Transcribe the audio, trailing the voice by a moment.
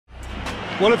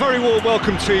Well, a very warm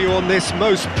welcome to you on this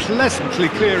most pleasantly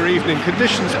clear evening.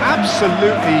 Conditions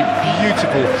absolutely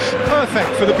beautiful. Perfect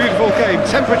for the beautiful game.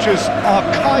 Temperatures are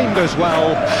kind as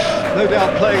well. No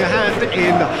doubt playing a hand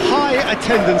in high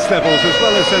attendance levels as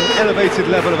well as an elevated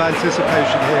level of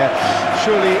anticipation here.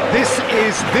 Surely this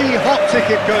is the hot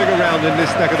ticket going around in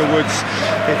this neck of the woods.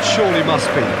 It surely must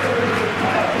be.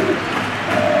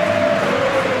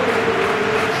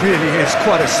 Really is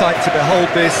quite a sight to behold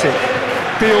this. It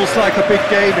feels like a big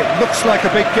game, it looks like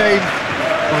a big game.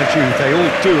 Mind you, they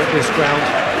all do at this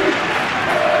ground.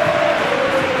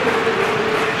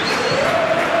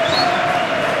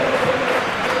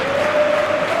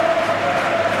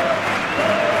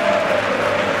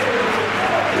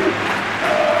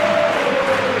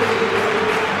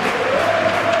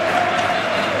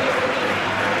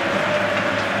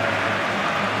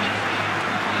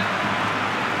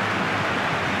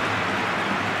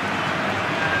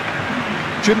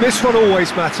 Jim, this one always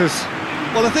matters.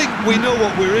 Well, I think we know what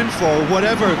we're in for,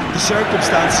 whatever the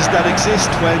circumstances that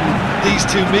exist when these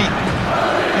two meet.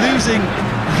 Losing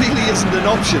really isn't an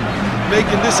option,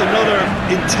 making this another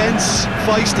intense,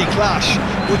 feisty clash,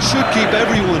 which should keep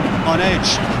everyone on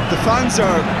edge. The fans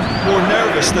are more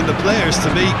nervous than the players, to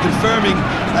me, confirming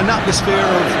an atmosphere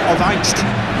of angst.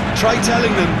 Try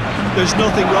telling them there's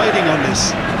nothing riding on this.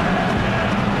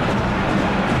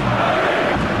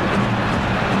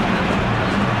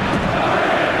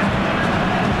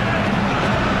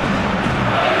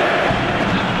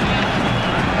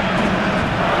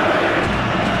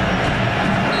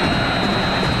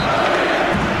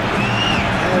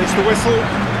 The whistle.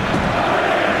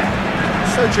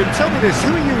 So Jim, tell me this,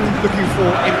 who are you looking for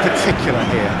in particular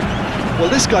here? Well,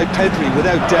 this guy Pedri,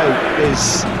 without doubt,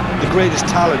 is the greatest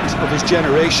talent of his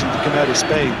generation to come out of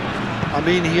Spain. I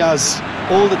mean, he has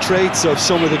all the traits of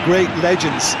some of the great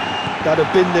legends that have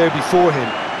been there before him.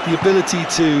 The ability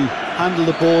to handle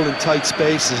the ball in tight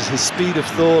spaces, his speed of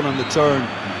thought on the turn,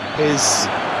 his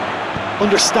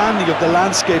understanding of the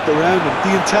landscape around him,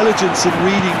 the intelligence in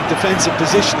reading defensive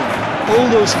positioning. All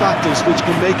those factors which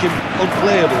can make him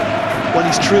unplayable when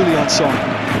he's truly on song.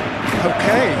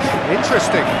 Okay,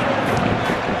 interesting.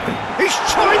 He's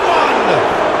tried one!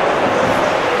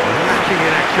 Lacking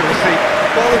in accuracy.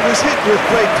 Well, it was hit with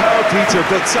great power, Peter,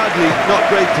 but sadly not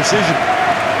great precision.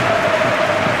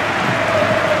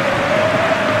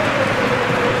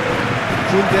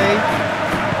 Koundé.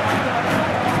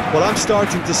 Well, I'm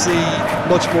starting to see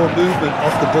much more movement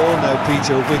off the ball now,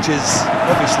 Peter, which is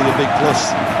obviously a big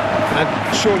plus. And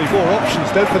surely more options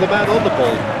then for the man on the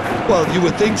ball. Well, you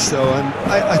would think so, and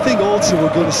I think also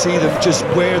we're going to see them just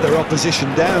wear their opposition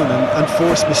down and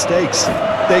force mistakes.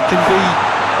 They can be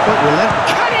quite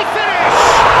relentless. Can he finish?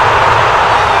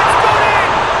 Oh, it's gone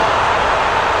in!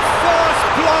 First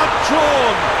blood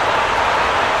drawn.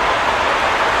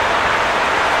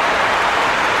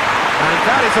 And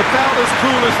that is about as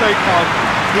cool as they come.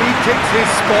 He picked his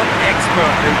spot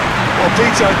expertly. Well,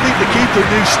 Peter, I think the keeper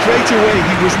knew straight away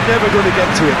he was never going to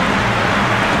get to it.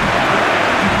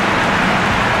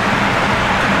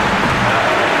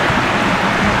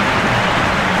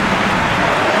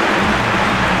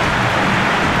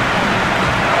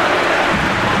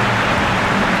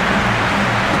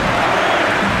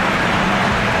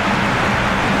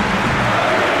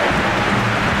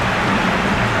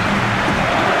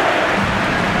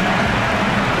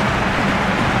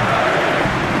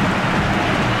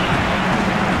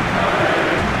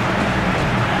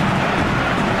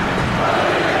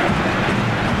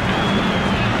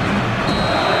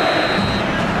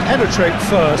 Penetrate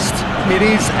first. It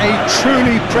is a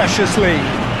truly precious lead.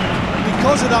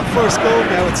 Because of that first goal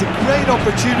now, it's a great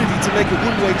opportunity to make a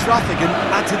one-way traffic and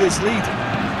add to this lead.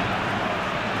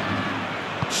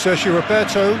 Sergio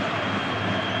Roberto.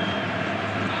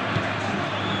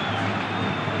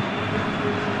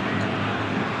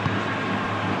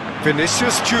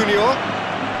 Vinicius Junior.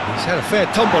 He's had a fair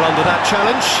tumble under that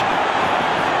challenge.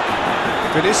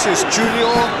 Vinicius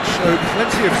Junior showed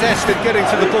plenty of zest in getting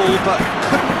to the ball, but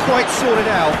couldn't quite sort it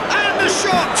out. And the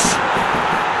shot!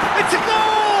 It's a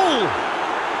goal!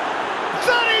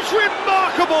 That is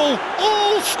remarkable!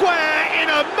 All square in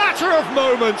a matter of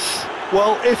moments.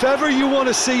 Well, if ever you want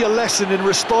to see a lesson in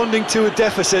responding to a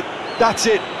deficit, that's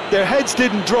it. Their heads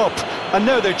didn't drop, and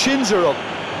now their chins are up.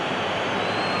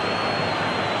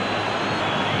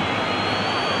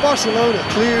 Barcelona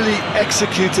clearly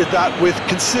executed that with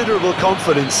considerable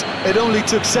confidence. It only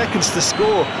took seconds to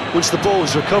score once the ball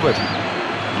was recovered.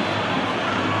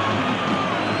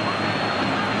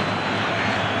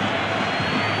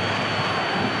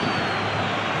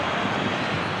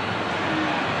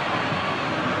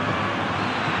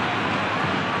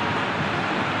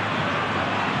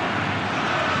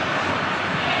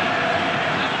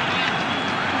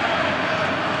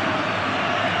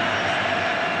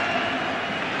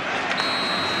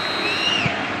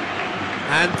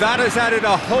 And that has added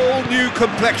a whole new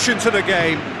complexion to the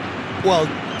game. Well,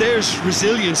 there's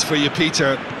resilience for you,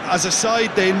 Peter. As a side,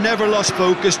 they never lost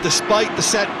focus despite the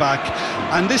setback,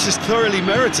 and this is thoroughly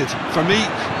merited. For me,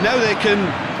 now they can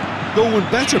go one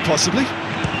better, possibly.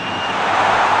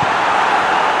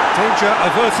 Danger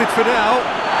averted for now.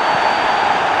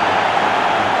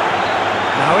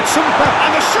 Now it's Mbappe,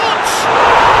 and the shot!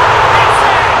 It's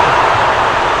in!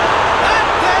 And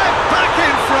they're back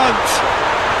in front!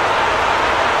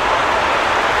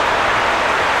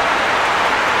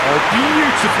 Oh,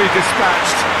 beautifully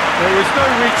dispatched. There was no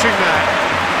reaching that.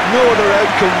 No other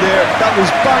outcome there. That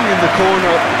was bang in the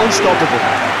corner, unstoppable.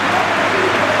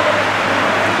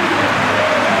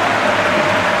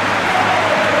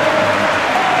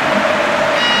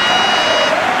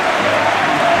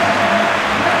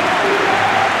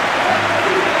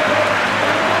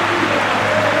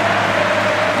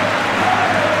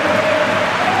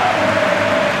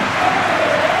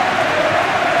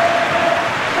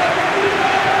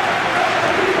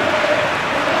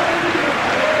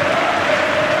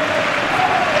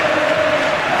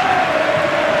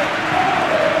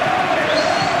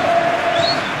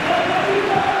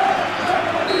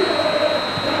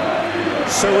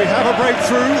 So we have a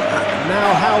breakthrough.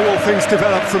 Now how will things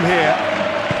develop from here?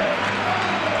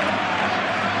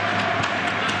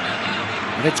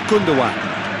 And it's Gundogan.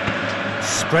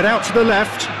 Spread out to the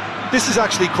left. This is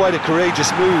actually quite a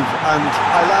courageous move, and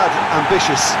I'll add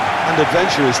ambitious and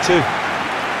adventurous too.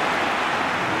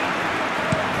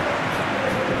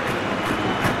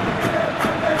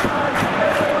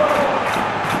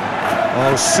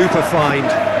 Oh, super find.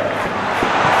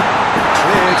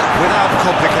 Cleared without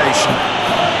complication.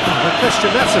 No question,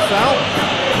 that's a foul.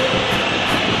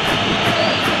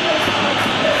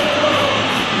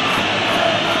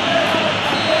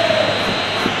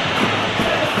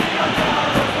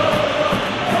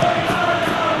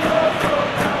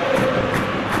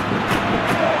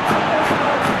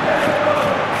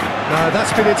 No,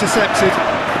 that's been intercepted.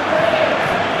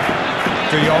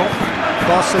 De Jong,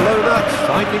 Barcelona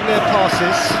finding their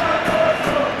passes.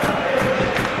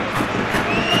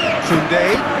 Koundé.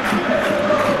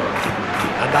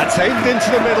 And that's aimed into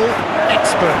the middle,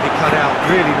 expertly cut out,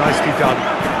 really nicely done.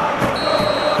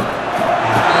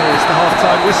 There's the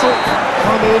half-time whistle,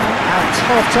 come in at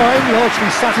half-time, largely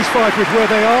satisfied with where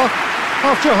they are.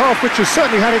 After a half which has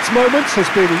certainly had its moments, has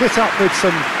been lit up with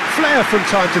some flair from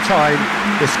time to time.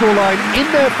 The scoreline in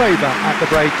their favour at the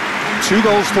break, 2-1.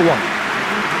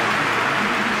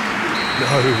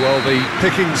 No, well, the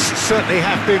pickings certainly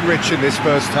have been rich in this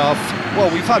first half. Well,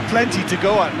 we've had plenty to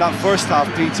go at in that first half,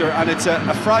 Peter, and it's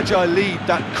a fragile lead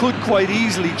that could quite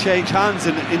easily change hands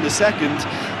in the second.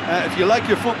 If you like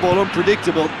your football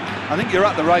unpredictable, I think you're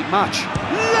at the right match.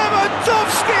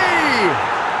 Lewandowski!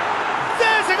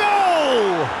 There's a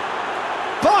goal!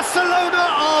 Barcelona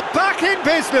are back in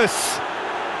business.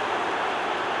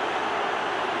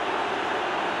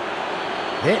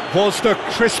 It was the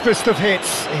crispest of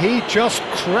hits. He just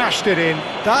crashed it in.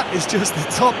 That is just the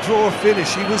top drawer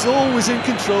finish. He was always in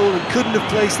control and couldn't have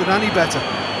placed it any better.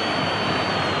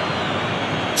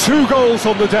 2 goals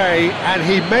on the day, and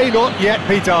he may not yet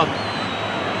be done.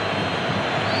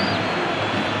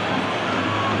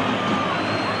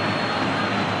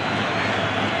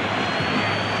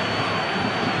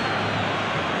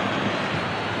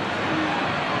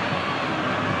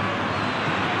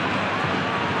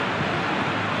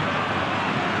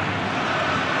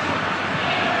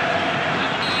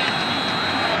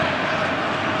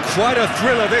 Quite a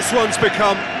thriller this one's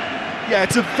become. Yeah,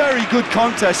 it's a very good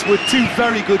contest with two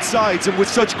very good sides, and with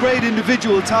such great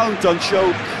individual talent on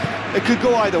show, it could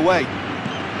go either way.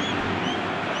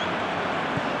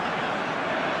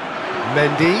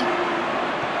 Mendy.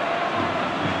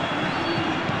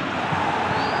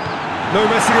 No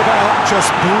messing about,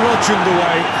 just bludgeoned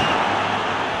away.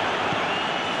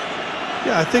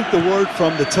 Yeah, I think the word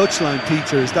from the touchline,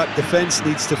 Peter, is that defence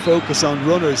needs to focus on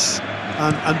runners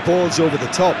and balls over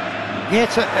the top. Yeah,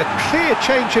 it's a clear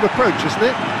change in approach, isn't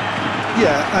it?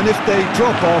 Yeah, and if they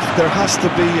drop off, there has to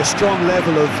be a strong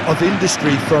level of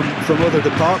industry from other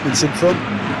departments in front.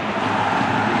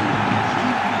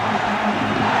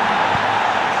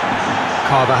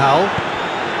 Carvajal.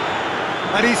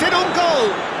 And he's in on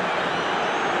goal!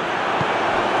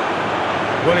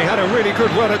 Well, he had a really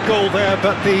good run at goal there,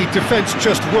 but the defence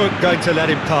just weren't going to let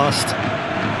him past.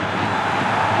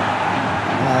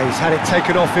 He's had it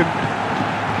taken off him.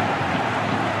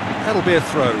 That'll be a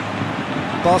throw.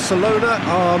 Barcelona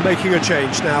are making a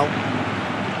change now.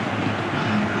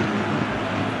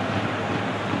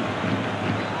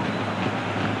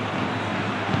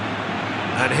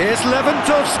 And here's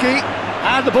Lewandowski.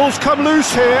 And the ball's come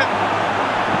loose here.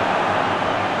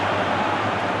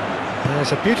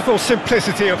 There's a beautiful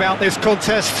simplicity about this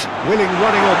contest. Willing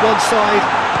running on one side.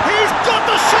 He's got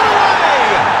the shot away!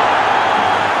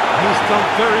 He's done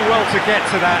very well to get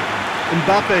to that.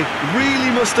 Mbappe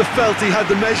really must have felt he had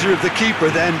the measure of the keeper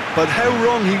then, but how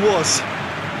wrong he was.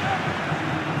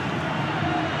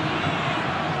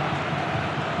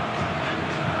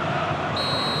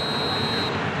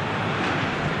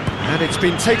 And it's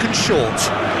been taken short.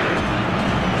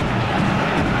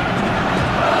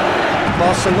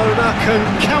 Barcelona can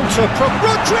counter from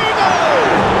Rodrigo!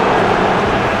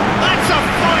 That's a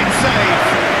fine save!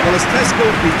 Well, as test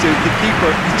scored me to, the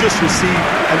keeper just received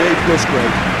an A+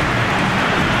 grade.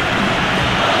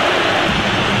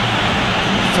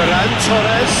 Ferran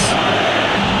Torres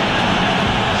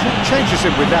changes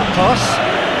him with that pass.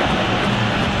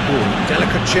 Ooh,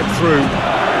 delicate chip through.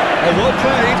 Oh, well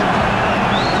played.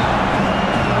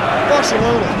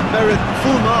 Barcelona merit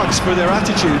full marks for their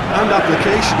attitude and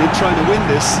application in trying to win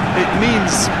this. It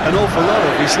means an awful lot,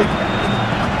 obviously.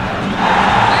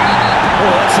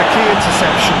 Oh, that's a key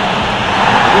interception.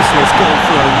 This has gone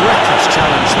for a reckless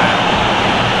challenge there.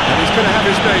 And he's going to have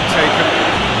his name taken.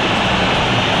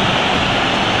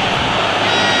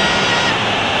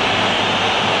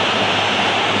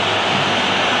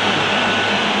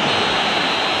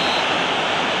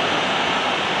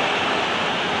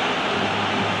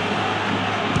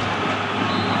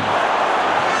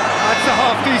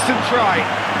 Decent try.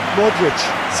 Modric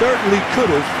certainly could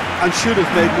have and should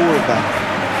have made more of that.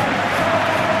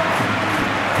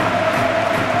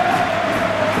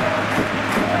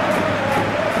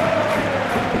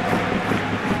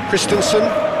 Christensen.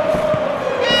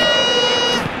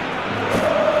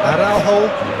 Araujo.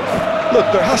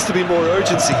 Look, there has to be more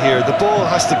urgency here. The ball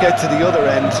has to get to the other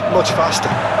end much faster.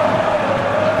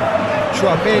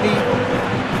 Chouameni.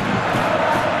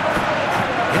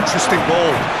 Interesting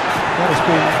ball. That has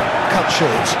been cut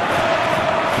short.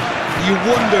 You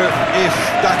wonder if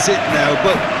that's it now,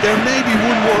 but there may be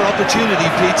one more opportunity,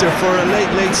 Peter, for a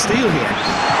late steal here.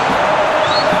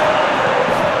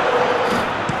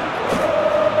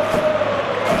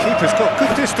 Keeper's got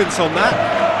good distance on that.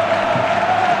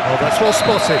 Oh, that's well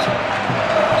spotted.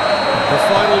 The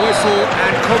final whistle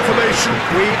and confirmation.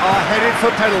 We are headed for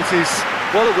penalties.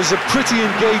 Well, it was a pretty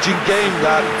engaging game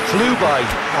that flew by,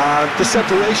 and the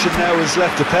separation now is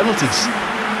left to penalties.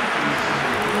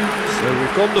 So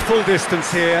we've gone the full distance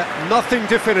here, nothing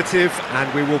definitive,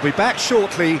 and we will be back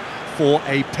shortly for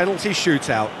a penalty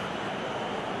shootout.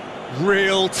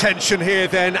 Real tension here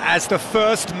then as the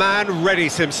first man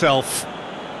readies himself.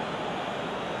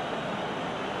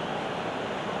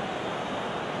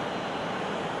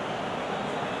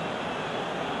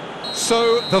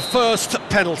 So, the first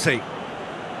penalty.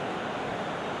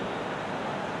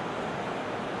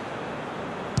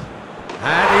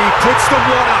 And he puts them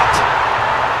one up.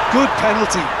 Good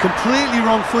penalty, completely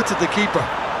wrong-footed the keeper.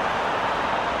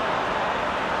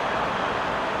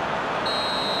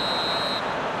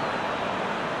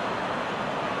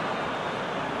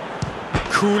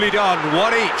 Coolly done,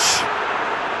 one each.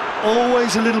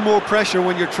 Always a little more pressure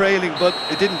when you're trailing, but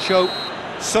it didn't show.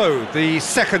 So, the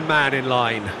second man in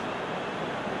line.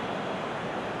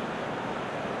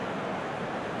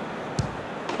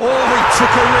 Oh, he took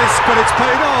a risk, but it's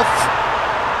paid off.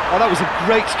 Oh, that was a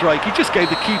great strike. He just gave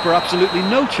the keeper absolutely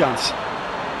no chance.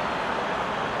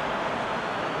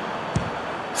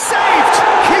 Saved!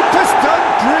 Keeper's done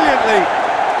brilliantly.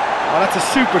 Oh, that's a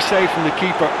super save from the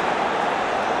keeper.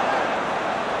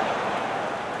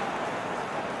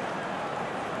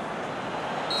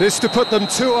 This to put them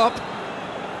two up.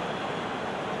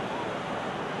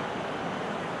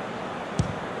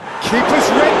 Keeper's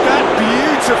read that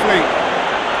beautifully.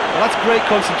 Well, that's great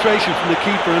concentration from the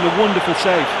keeper and a wonderful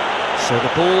save. So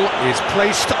the ball is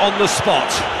placed on the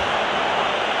spot.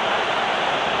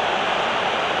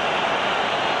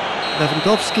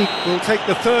 Lewandowski will take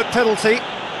the third penalty.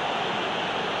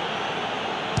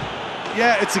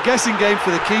 Yeah, it's a guessing game for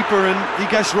the keeper and he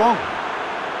guessed wrong.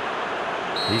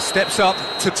 He steps up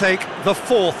to take the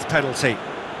fourth penalty.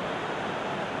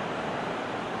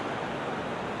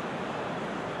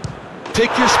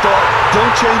 Pick your spot,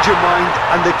 don't change your mind,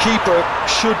 and the keeper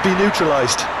should be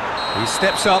neutralised. He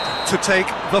steps up to take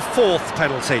the fourth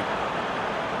penalty.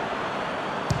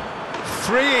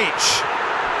 Three each.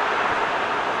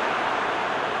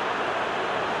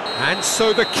 And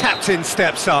so the captain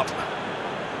steps up.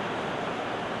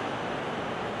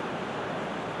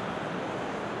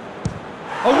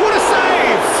 Oh, what a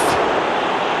save!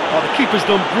 Oh, the keeper's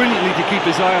done brilliantly to keep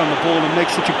his eye on the ball and make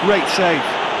such a great save.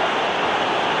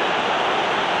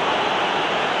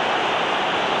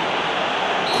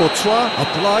 Courtois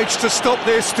obliged to stop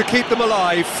this to keep them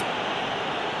alive.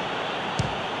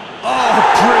 Oh,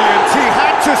 brilliant! He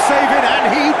had to save it, and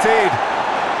he did.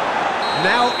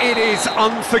 Now it is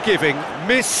unforgiving.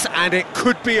 Miss, and it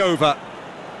could be over.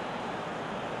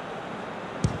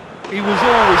 He was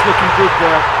always looking good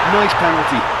there. Nice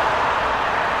penalty.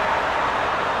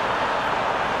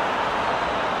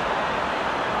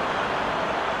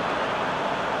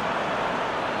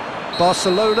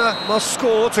 Barcelona must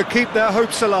score to keep their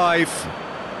hopes alive.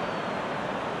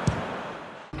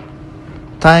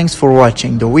 Thanks for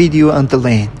watching the video until the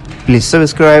end. Please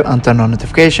subscribe and turn on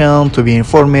notification to be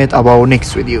informed about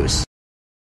next videos.